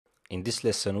In this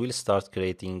lesson, we'll start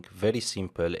creating very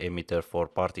simple emitter for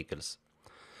particles.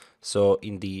 So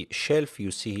in the shelf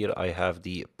you see here, I have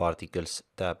the particles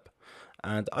tab,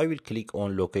 and I will click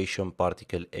on location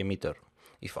particle emitter.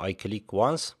 If I click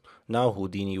once, now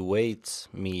Houdini waits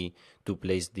me to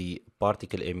place the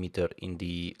particle emitter in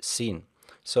the scene.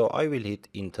 So I will hit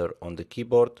enter on the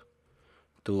keyboard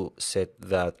to set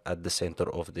that at the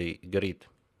center of the grid.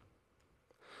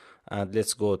 And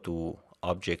let's go to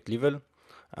object level,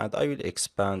 and I will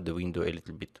expand the window a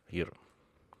little bit here.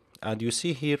 And you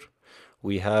see here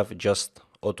we have just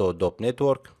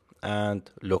auto.network and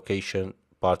location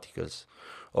particles.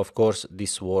 Of course,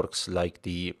 this works like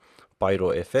the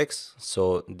Pyro FX,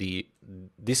 so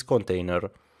this container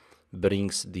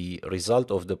brings the result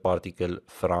of the particle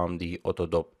from the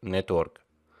auto.network.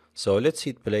 So let's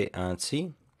hit play and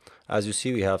see. As you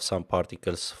see, we have some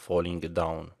particles falling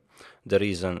down. The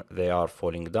reason they are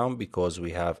falling down because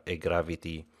we have a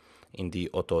gravity in the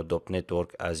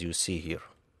auto.network, as you see here.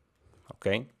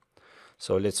 Okay,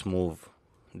 so let's move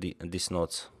these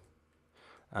nodes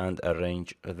and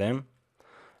arrange them.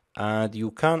 And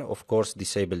you can of course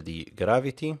disable the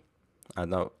gravity,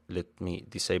 and now let me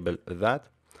disable that.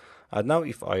 And now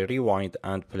if I rewind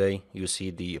and play, you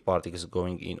see the particles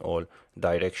going in all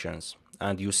directions,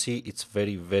 and you see it's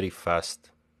very fast,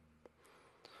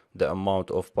 the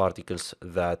amount of particles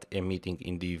that emitting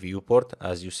in the viewport.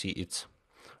 As you see, it's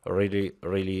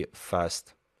really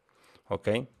fast.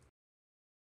 Okay,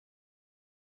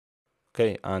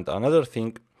 and another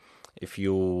thing, if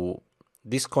you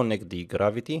disconnect the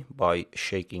gravity by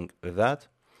shaking that,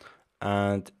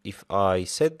 and if I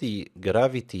set the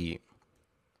gravity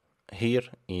here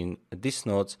in these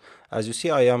nodes, as you see,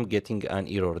 I am getting an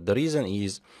error. The reason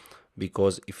is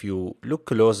because if you look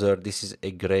closer, this is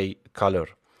a gray color,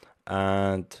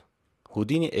 and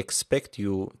Houdini expect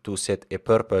you to set a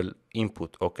purple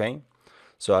input. Okay,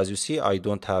 so as you see, I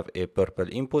don't have a purple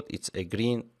input, it's a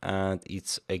green and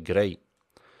it's a gray.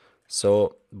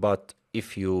 So but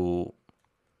if you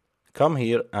come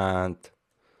here and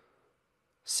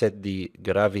set the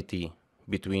gravity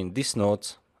between these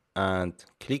nodes and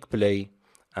click play,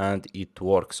 and it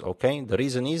works. Okay, the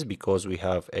reason is because we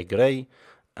have a gray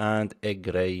and a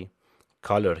gray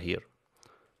color here,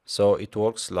 so it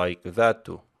works like that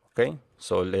too. Okay,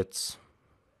 so let's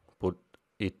put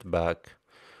it back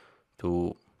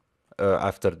to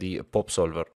after the pop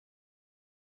solver.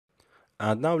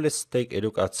 And now let's take a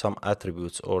look at some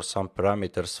attributes or some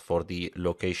parameters for the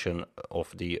location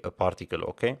of the particle.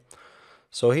 Okay,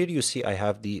 so here you see I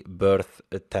have the birth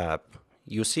tab.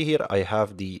 You see here I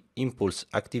have the impulse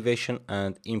activation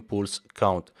and impulse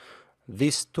count.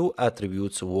 These two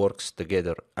attributes works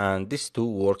together, and these two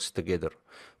works together.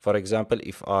 For example,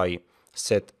 if I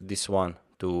set this one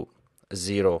to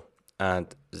 0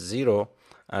 and 0,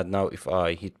 and now if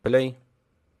I hit play,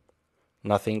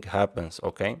 nothing happens.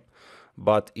 Okay,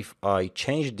 but if I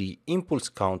change the impulse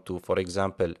count to, for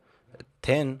example,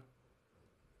 10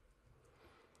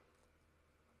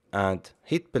 and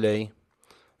hit play,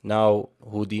 now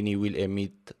Houdini will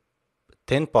emit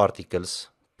 10 particles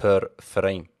per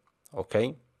frame.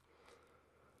 Okay,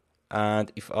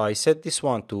 and if I set this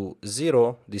one to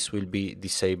 0, this will be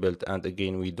disabled, and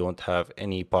again we don't have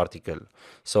any particle.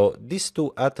 So these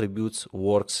two attributes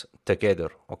works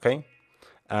together. Okay,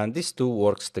 and these two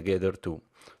works together too.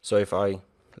 So if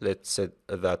let's set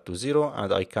that to 0,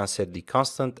 and I can set the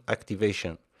constant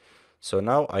activation. So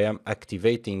now I am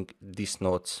activating these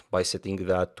nodes by setting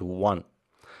that to 1.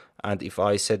 And if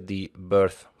I set the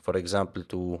birth, for example,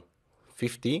 to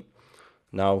 50,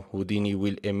 now Houdini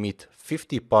will emit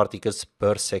 50 particles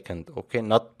per second. Okay,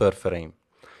 not per frame.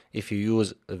 If you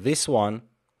use this one,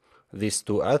 these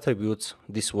two attributes,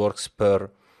 this works per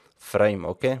frame.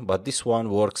 Okay, but this one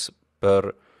works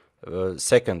per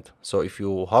second. So if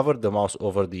you hover the mouse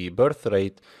over the birth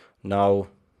rate, now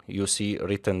you see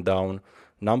written down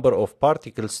number of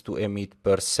particles to emit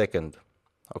per second.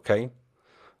 Okay,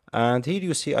 and here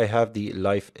you see I have the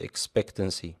life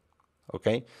expectancy.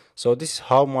 Okay, so this is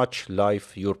how much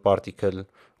life your particle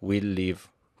will live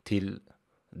till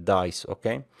dies.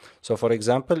 Okay, so for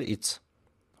example it's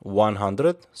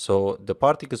 100, so the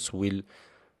particles will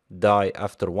die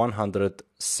after 100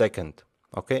 seconds.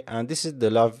 Okay, and this is the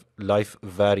life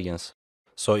variance.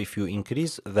 So if you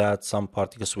increase that, some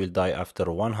particles will die after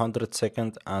 100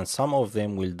 seconds and some of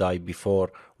them will die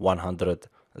before 100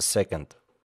 seconds.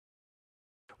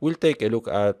 We'll take a look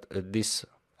at these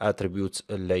attributes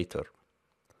later.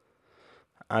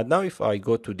 And now if I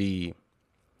go to the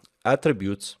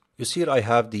attributes, you see I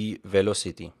have the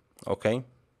velocity. Okay,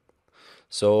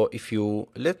 so if you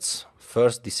let's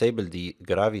first disable the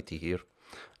gravity here,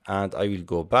 and I will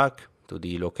go back to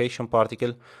the location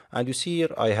particle, and you see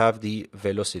here I have the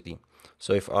velocity.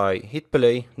 So if I hit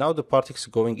play, now the particle is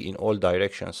going in all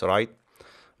directions, right?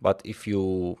 But if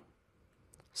you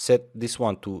set this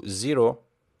one to 0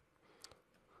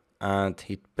 and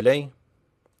hit play,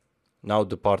 now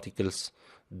the particles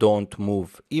don't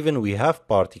move. Even we have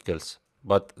particles,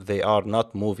 but they are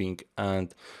not moving,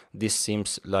 and this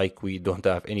seems like we don't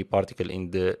have any particle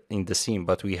in the scene,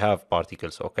 but we have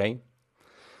particles. Okay,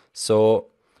 so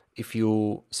if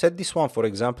you set this one, for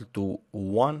example, to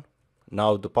 1,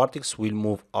 now the particles will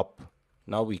move up.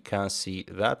 Now we can see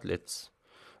that. Let's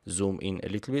zoom in a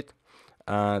little bit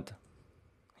and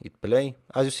hit play.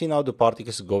 As you see, now the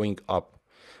particles going up.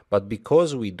 But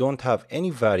because we don't have any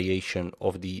variation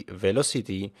of the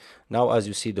velocity, now as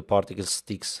you see, the particles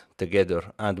sticks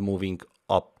together and moving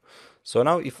up. So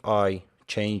now if I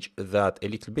change that a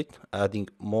little bit, adding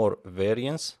more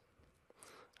variance,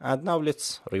 and now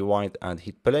let's rewind and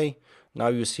hit play. Now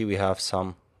you see we have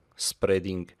some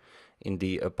spreading in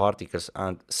the particles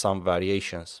and some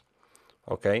variations.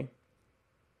 Okay.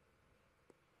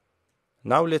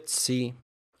 Now let's see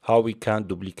how we can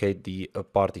duplicate the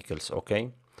particles.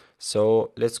 Okay.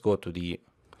 So let's go to the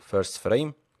first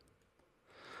frame.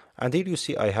 And here you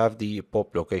see I have the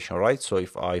pop location, right? So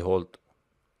if I hold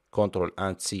Ctrl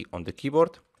and C on the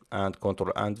keyboard and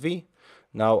Ctrl and V,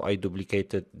 now I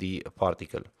duplicated the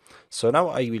particle. So now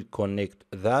I will connect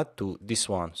that to this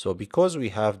one. So because we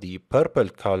have the purple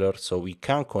color, so we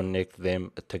can connect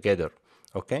them together.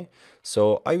 Okay,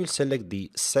 so I will select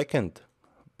the second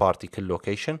particle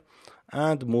location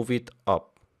and move it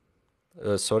up.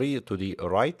 To the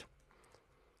right,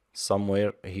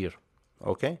 somewhere here.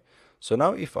 Okay, so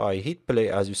now if I hit play,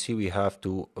 as you see, we have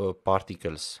two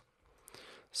particles.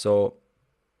 So,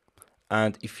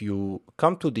 and if you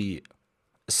come to the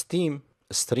stream,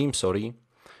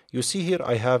 you see here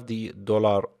I have the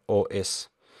 $OS.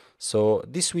 So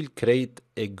this will create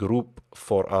a group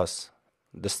for us.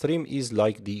 The stream is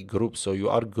like the group, so you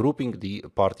are grouping the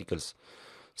particles.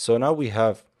 So now we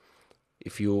have,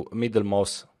 if you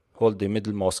hold the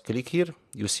middle mouse click here,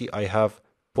 you see I have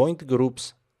point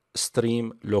groups,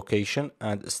 stream location,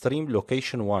 and stream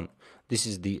location 1. This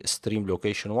is the stream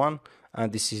location 1,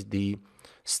 and this is the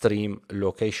stream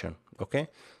location. Okay,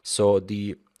 so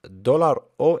the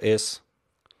 $OS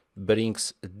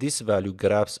brings this value,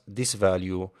 grabs this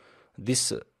value,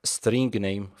 this string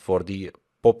name for the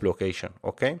pop location.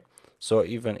 Okay, so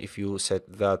even if you set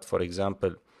that, for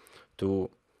example, to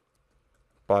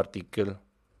particle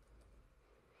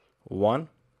 1,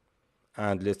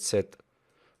 and let's set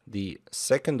the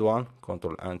second one,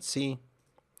 Ctrl and C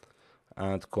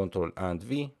and Ctrl and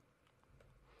V,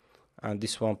 and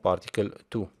this one particle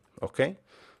 2. Okay,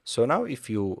 so now if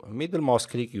you middle mouse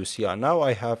click, you see now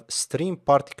I have stream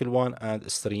particle 1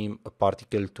 and stream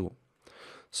particle 2.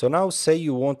 So now say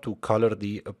you want to color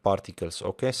the particles.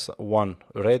 Okay, so one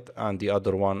red and the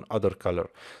other one other color.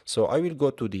 So I will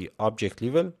go to the object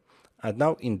level, and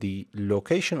now in the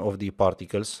location of the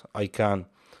particles I can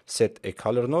set a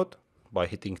color node by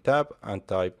hitting tab and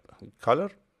type color,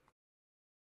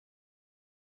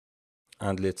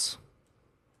 and let's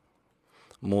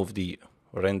move the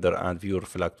render and viewer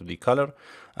flag to the color,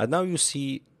 and now you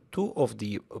see two of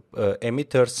the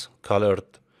emitters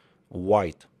colored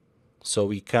white. So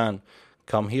we can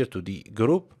come here to the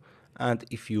group, and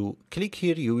if you click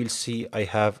here, you will see I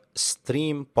have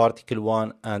stream particle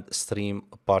 1 and stream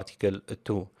particle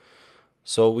 2.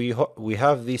 So we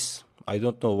have this. I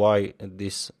don't know why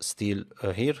this still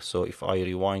here. So if I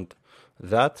rewind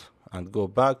that and go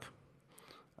back,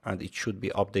 and it should be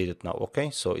updated now.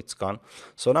 Okay, so it's gone.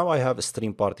 So now I have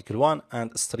stream particle 1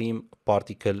 and stream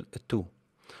particle 2.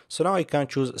 So now I can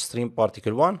choose stream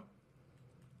particle 1,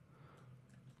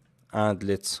 and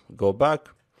let's go back,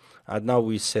 and now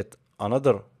we set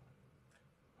another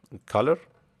color,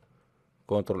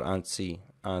 Ctrl and C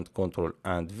and Ctrl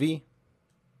and V.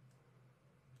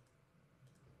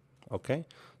 Okay,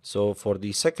 so for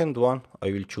the second one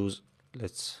I will choose,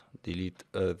 let's delete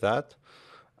that,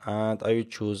 and I will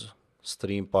choose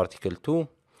stream particle 2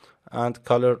 and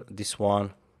color this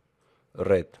one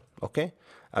red. Okay,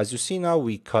 as you see now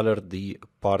we colored the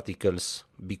particles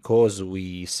because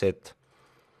we set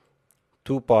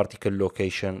two particle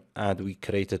location and we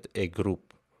created a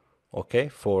group, okay,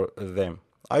 for them.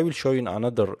 I will show you in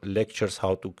another lectures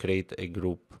how to create a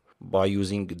group by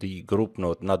using the group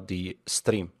node, not the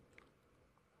stream.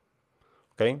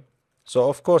 Okay, so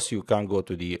of course you can go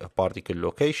to the particle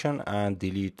location and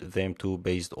delete them too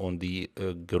based on the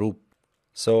group.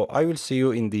 So I will see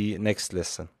you in the next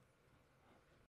lesson.